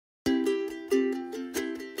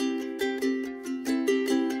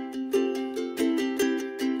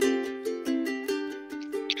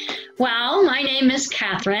My name is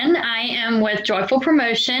Catherine. I am with Joyful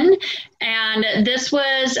Promotion, and this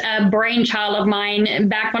was a brainchild of mine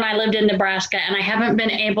back when I lived in Nebraska, and I haven't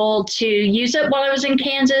been able to use it while I was in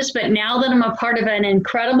Kansas, but now that I'm a part of an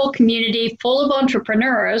incredible community full of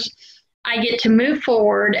entrepreneurs, I get to move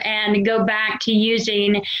forward and go back to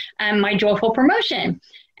using my Joyful Promotion.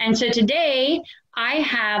 And so today I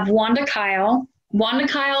have Wanda Kyle. Wanda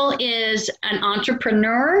Kyle is an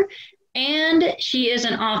entrepreneur and she is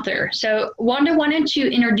an author. So Wanda, why don't you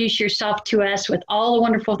introduce yourself to us with all the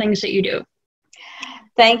wonderful things that you do?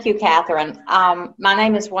 Thank you, Catherine. My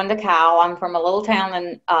name is Wanda Kyle. I'm from a little town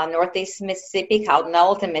in northeast Mississippi called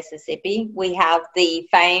Knowlton, Mississippi. We have the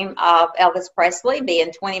fame of Elvis Presley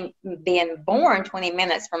being born 20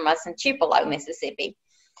 minutes from us in Tupelo, Mississippi.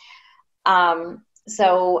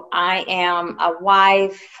 So I am a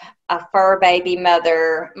wife, a fur baby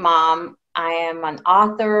mother, mom. I am an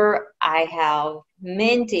author. I have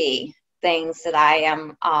many things that I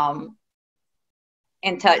am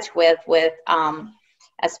in touch with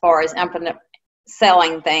as far as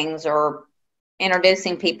selling things or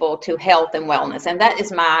introducing people to health and wellness. And that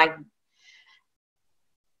is I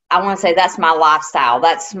want to say that's my lifestyle.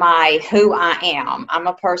 That's who I am. I'm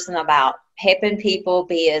a person about helping people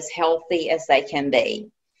be as healthy as they can be.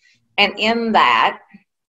 And in that,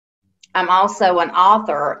 I'm also an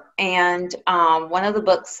author, and one of the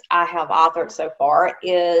books I have authored so far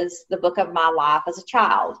is the book of my life as a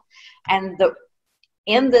child. And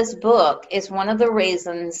in this book is one of the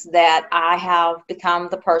reasons that I have become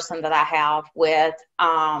the person that I have with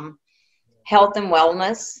health and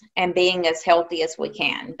wellness and being as healthy as we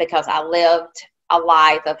can, because I lived a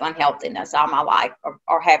life of unhealthiness all my life,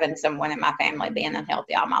 or having someone in my family being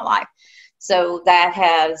unhealthy all my life. So that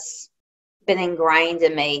has been ingrained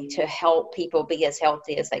in me to help people be as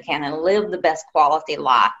healthy as they can and live the best quality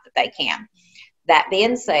life that they can. That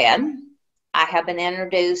being said, I have been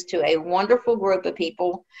introduced to a wonderful group of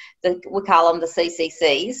people that we call them the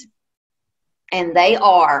CCCs, and they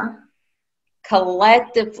are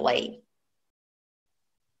collectively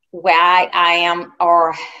why I am,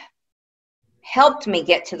 or helped me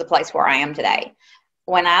get to the place where I am today.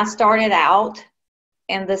 When I started out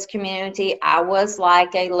in this community, I was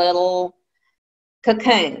like a little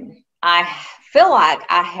cocoon. I feel like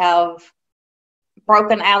I have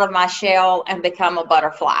broken out of my shell and become a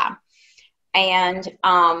butterfly. And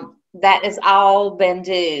that has all been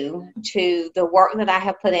due to the work that I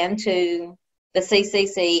have put into the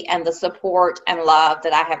CCC and the support and love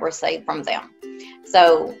that I have received from them.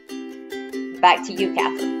 So back to you,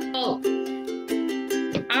 Catherine. Oh,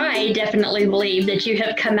 I definitely believe that you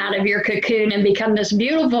have come out of your cocoon and become this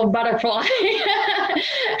beautiful butterfly.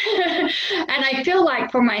 And I feel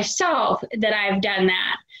like for myself that I've done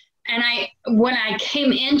that. And when I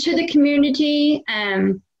came into the community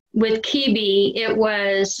with Kibi, it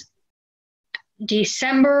was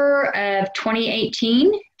December of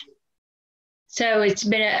 2018. So it's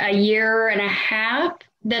been a year and a half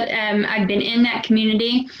that I've been in that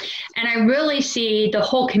community. And I really see the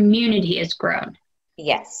whole community has grown.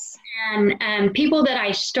 Yes. And people that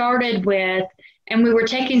I started with, and we were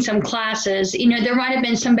taking some classes, there might have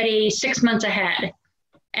been somebody 6 months ahead.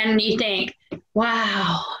 And you think,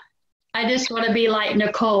 wow, I just want to be like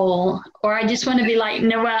Nicole, or I just want to be like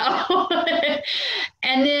Noelle.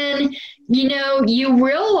 And then, you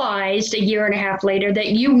realized a year and a half later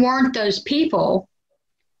that you weren't those people.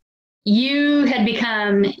 You had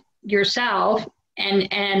become yourself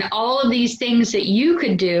and all of these things that you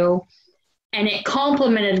could do. And it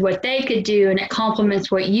complemented what they could do, and it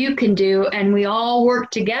complements what you can do. And we all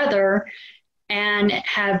work together and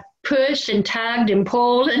have pushed and tugged and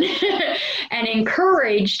pulled and, and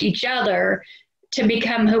encouraged each other to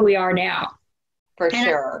become who we are now. For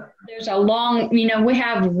sure. There's a long, we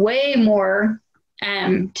have way more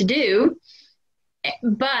to do,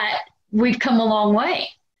 but we've come a long way.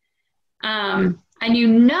 I knew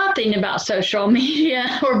nothing about social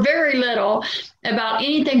media, or very little about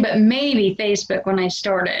anything but maybe Facebook when I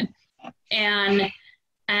started. And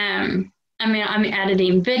I'm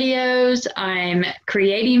editing videos, I'm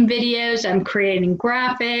creating videos, I'm creating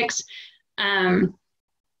graphics,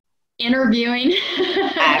 interviewing.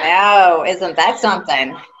 I know, isn't that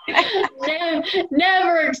something?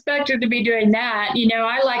 Never expected to be doing that.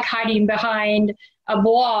 I like hiding behind a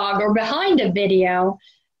blog or behind a video.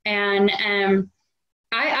 And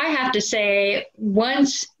I have to say,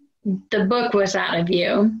 once the book was out of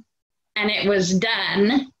you and it was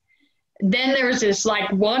done, then there was this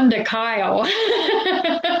like Wanda Kyle.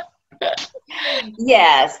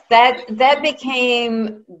 Yes, that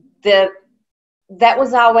became that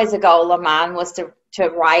was always a goal of mine, was to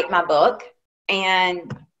write my book.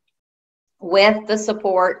 And with the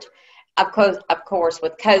support, of course,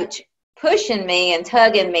 with Coach pushing me and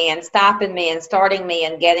tugging me and stopping me and starting me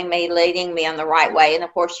and getting me, leading me in the right way. And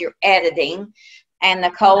of course, you're editing. And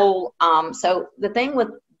Nicole, so the thing with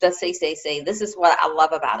the CCC, this is what I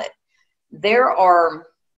love about it. There are,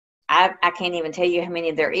 I can't even tell you how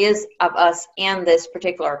many there is of us in this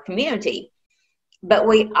particular community, but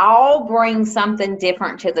we all bring something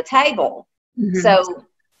different to the table. Mm-hmm. So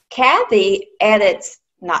Kathy edits,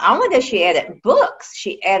 not only does she edit books,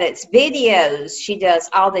 she edits videos, she does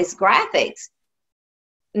all these graphics.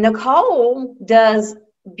 Nicole does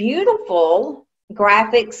beautiful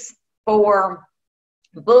graphics for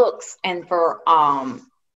books and for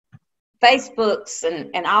Facebooks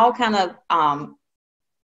and all kind of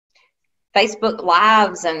Facebook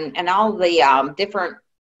lives and all the different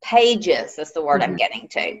pages. That's the word I'm getting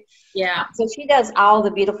to. Yeah. So she does all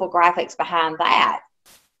the beautiful graphics behind that.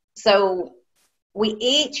 So we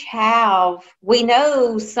each we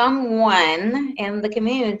know someone in the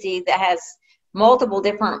community that has multiple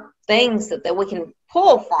different things that we can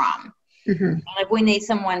pull from. Mm-hmm. And if we need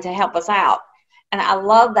someone to help us out. And I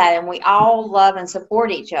love that. And we all love and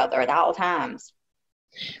support each other at all times.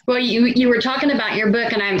 Well, you were talking about your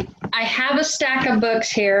book, and I have a stack of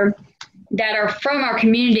books here that are from our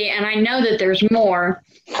community, and I know that there's more.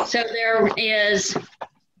 So there is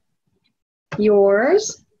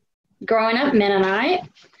yours, Growing Up Mennonite.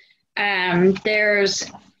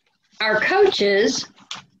 There's our coaches,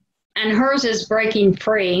 and hers is Breaking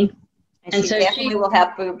Free. And so definitely will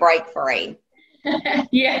help you break free.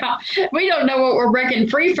 Yeah, we don't know what we're breaking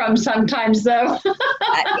free from sometimes, though.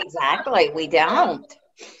 Exactly, we don't.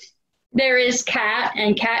 There is Kat,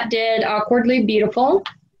 and Kat did Awkwardly Beautiful,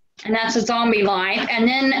 and that's a zombie life. And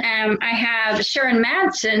then I have Sharon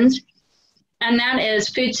Madsen's, and that is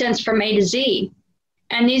Food Sense from A to Z.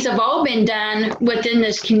 And these have all been done within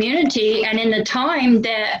this community and in the time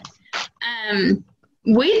that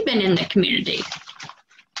we've been in the community.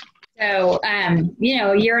 So, a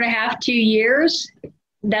year and a half, 2 years,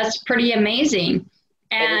 that's pretty amazing.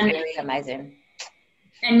 And it is very amazing.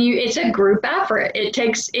 And it's a group effort.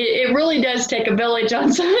 It really does take a village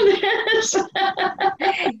on some of this.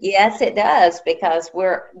 Yes, it does, because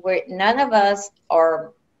we're none of us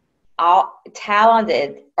are all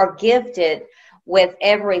talented or gifted with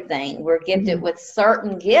everything. We're gifted with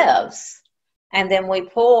certain gifts. And then we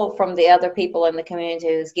pull from the other people in the community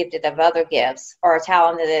who's gifted of other gifts or are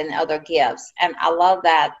talented in other gifts. And I love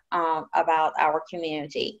that about our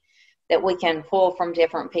community, that we can pull from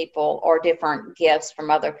different people or different gifts from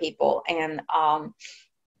other people. And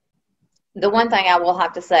the one thing I will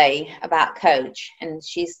have to say about Coach, and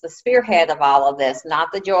she's the spearhead of all of this,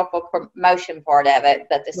 not the joyful promotion part of it,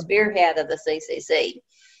 but the spearhead of the CCC.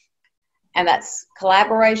 And that's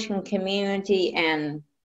collaboration, community, and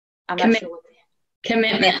I'm not sure.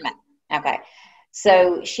 Commitment. Okay.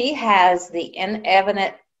 So she has the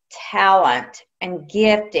inevident talent and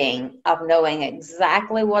gifting of knowing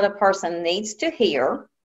exactly what a person needs to hear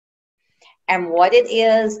and what it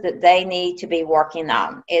is that they need to be working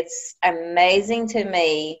on. It's amazing to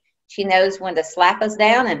me. She knows when to slap us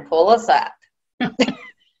down and pull us up.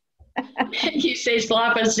 You say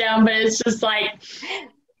slap us down, but it's just like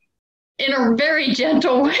in a very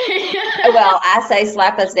gentle way. Well, I say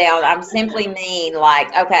slap us down. I'm simply mean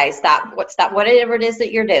like, okay, stop whatever it is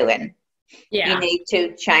that you're doing. Yeah. You need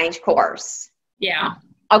to change course. Yeah.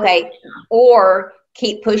 Okay. Or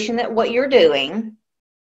keep pushing at what you're doing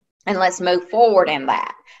and let's move forward in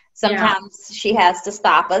that. Sometimes she has to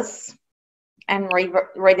stop us and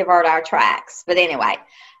redivert our tracks. But anyway,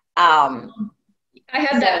 I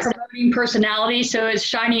have that promoting personality, so it's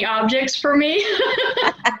shiny objects for me.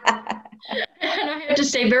 And I have to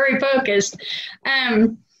stay very focused.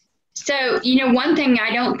 So, one thing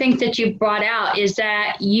I don't think that you brought out is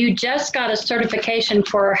that you just got a certification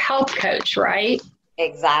for a health coach, right?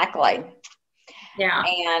 Exactly. Yeah.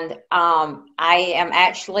 And I am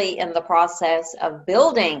actually in the process of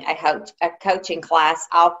building a coaching class,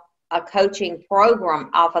 a coaching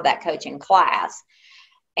program off of that coaching class.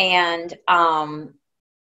 And I'm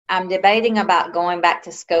debating about going back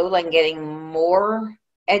to school and getting more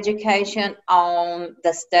education on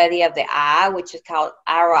the study of the eye, which is called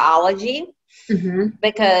iridology,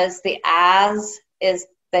 because the eyes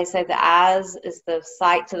they say the eyes is the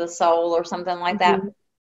sight to the soul or something like that,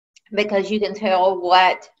 because you can tell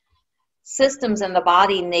what systems in the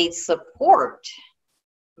body need support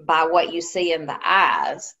by what you see in the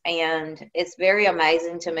eyes. And it's very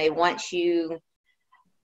amazing to me. Once you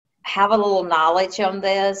have a little knowledge on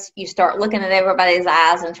this, you start looking at everybody's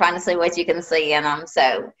eyes and trying to see what you can see in them.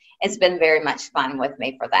 So it's been very much fun with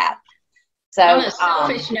me for that. So on a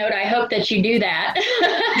selfish note, I hope that you do that.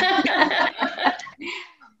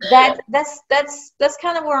 that's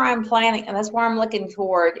kind of where I'm planning, and that's where I'm looking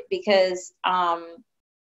toward, because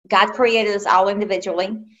God created us all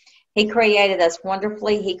individually. He created us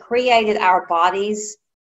wonderfully. He created our bodies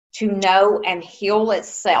to know and heal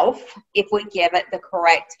itself if we give it the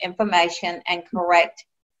correct information and correct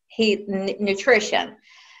nutrition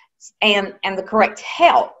and the correct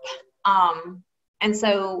help. And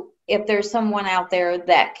so if there's someone out there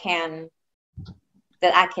that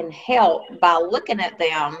I can help by looking at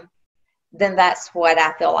them, then that's what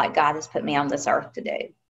I feel like God has put me on this earth to do.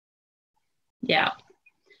 Yeah.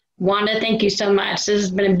 Wanda, thank you so much. This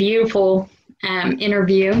has been a beautiful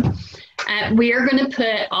interview. We are going to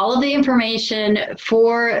put all of the information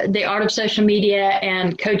for the Art of Social Media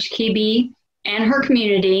and Coach Kibi and her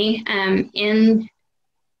community in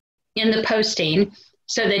the posting,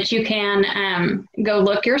 so that you can go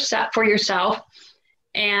look for yourself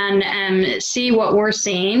and see what we're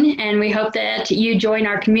seeing. And we hope that you join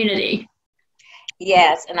our community.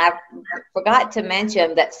 Yes, and I forgot to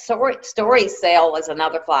mention that Story Cell is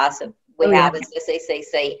another class that we have at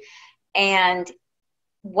CCC. And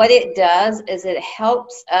what it does is it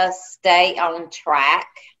helps us stay on track.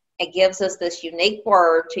 It gives us this unique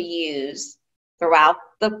word to use throughout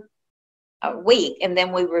the week, and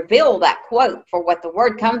then we reveal that quote for what the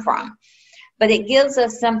word come from. But it gives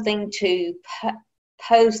us something to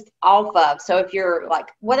post off of. So if you're like,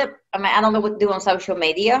 I don't know what to do on social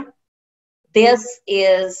media, this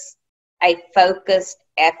is a focused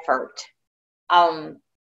effort on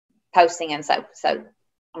posting and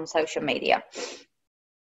on social media.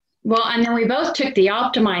 Well, and then we both took the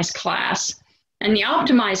Optimize class, and the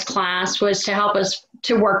Optimize class was to help us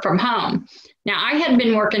to work from home. Now, I had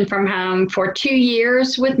been working from home for 2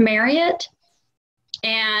 years with Marriott,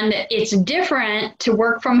 and it's different to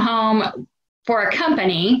work from home for a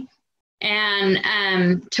company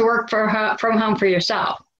and to work from home for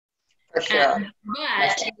yourself. For sure.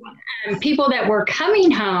 But people that were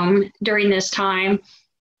coming home during this time,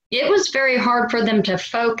 it was very hard for them to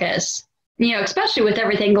focus, especially with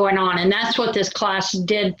everything going on. And that's what this class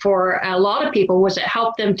did for a lot of people, was it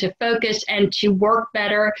helped them to focus and to work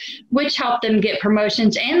better, which helped them get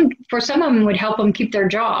promotions. And for some of them would help them keep their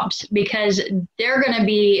jobs, because they're going to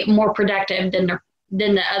be more productive than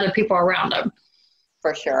the other people around them.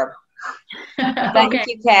 For sure. Thank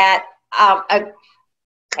you, Kat.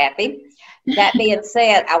 Kathy. That being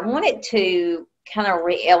said, I wanted to kind of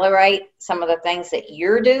reiterate some of the things that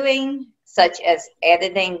you're doing, such as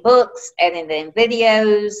editing books, editing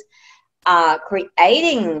videos,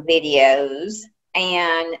 creating videos,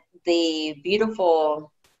 and the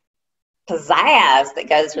beautiful pizzazz that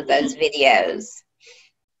goes with those videos.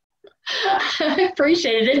 I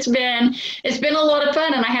appreciate it. It's been a lot of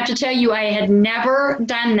fun, and I have to tell you, I had never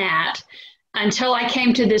done that until I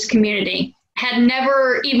came to this community. Had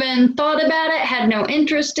never even thought about it, had no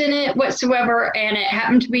interest in it whatsoever, and it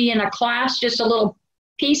happened to be in a class, just a little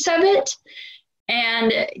piece of it.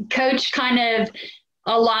 And Coach kind of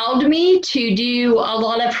allowed me to do a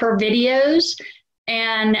lot of her videos,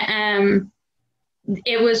 and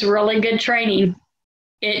it was really good training.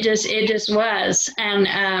 It just was.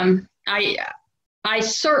 And I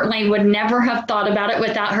certainly would never have thought about it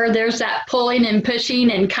without her. There's that pulling and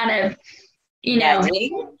pushing and kind of, All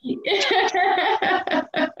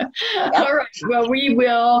right. Well, we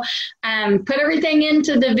will put everything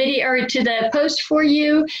into the video or to the post for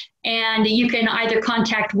you, and you can either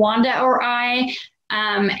contact Wanda or I,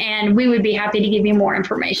 and we would be happy to give you more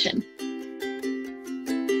information.